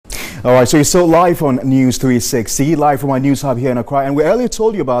All right, so you're still live on News 360, live from our news hub here in Accra. And we earlier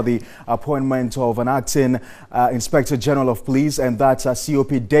told you about the appointment of an acting Inspector General of Police, and that's COP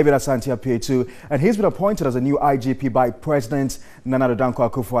David Asante Apeatu. And he's been appointed as a new IGP by President Nana Addo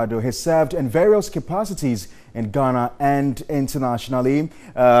Dankwa Akufo-Addo. He served in various capacities in Ghana and internationally.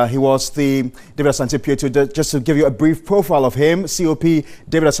 He was the David Asante Apeatu. Just to give you a brief profile of him, COP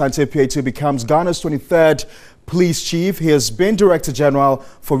David Asante Apeatu becomes Ghana's 23rd Police Chief. He has been Director General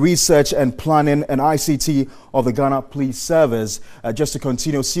for Research and Planning and ICT of the Ghana Police Service. Just to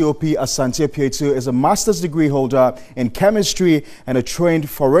continue, COP Asante Apeatu is a master's degree holder in chemistry and a trained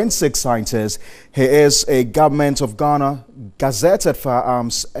forensic scientist. He is a Government of Ghana gazetted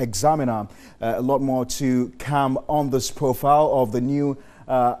firearms examiner. A lot more to come on this profile of the new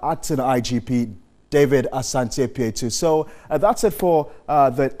acting IGP, David Asante Apeatu. So that's it for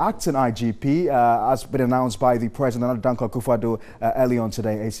the acting IGP, as been announced by the President Dankwa Akufo-Addo early on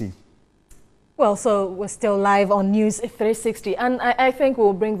today. AC. Well, so we're still live on News 360, and I think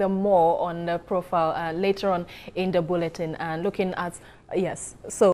we'll bring them more on the profile later on in the bulletin and looking at, yes, so